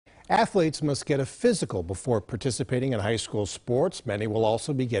Athletes must get a physical before participating in high school sports. Many will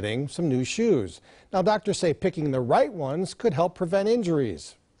also be getting some new shoes. Now, doctors say picking the right ones could help prevent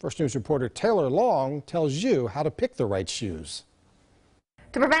injuries. First News reporter Taylor Long tells you how to pick the right shoes.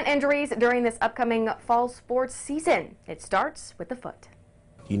 To prevent injuries during this upcoming fall sports season, it starts with the foot.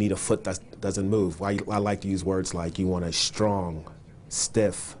 You need a foot that doesn't move. I like to use words like you want a strong,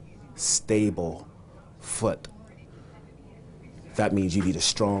 stiff, stable foot. That means you need a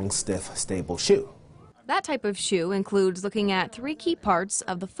strong, stiff, stable shoe. That type of shoe includes looking at three key parts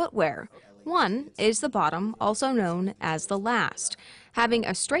of the footwear. One is the bottom, also known as the last. Having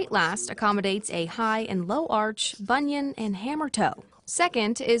a straight last accommodates a high and low arch, bunion, and hammer toe.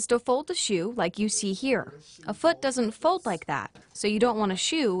 Second is to fold the shoe like you see here. A foot doesn't fold like that, so you don't want a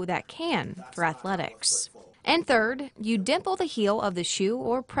shoe that can for athletics. And third, you dimple the heel of the shoe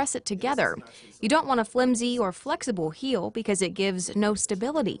or press it together. You don't want a flimsy or flexible heel because it gives no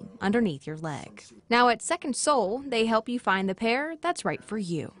stability underneath your leg. Now at Second Sole, they help you find the pair that's right for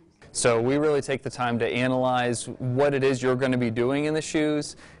you. So we really take the time to analyze what it is you're going to be doing in the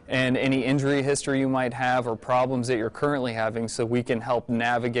shoes and any injury history you might have or problems that you're currently having, so we can help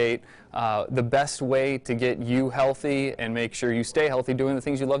navigate the best way to get you healthy and make sure you stay healthy doing the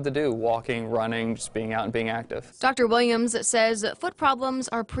things you love to do, walking, running, just being out and being active. Dr. Williams says foot problems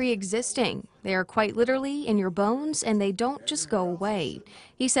are pre-existing. They are quite literally in your bones and they don't just go away.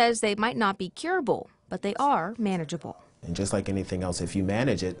 He says they might not be curable, but they are manageable. And just like anything else, if you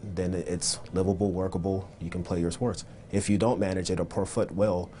manage it, then it's livable, workable, you can play your sports. If you don't manage it, a poor foot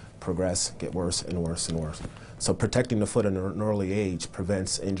will progress, get worse and worse and worse. So protecting the foot at an early age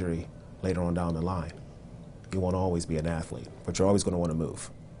prevents injury later on down the line. You won't always be an athlete, but you're always going to want to move.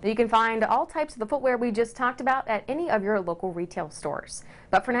 You can find all types of the footwear we just talked about at any of your local retail stores.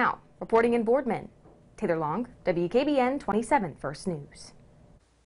 But for now, reporting in Boardman, Taylor Long, WKBN 27 First News.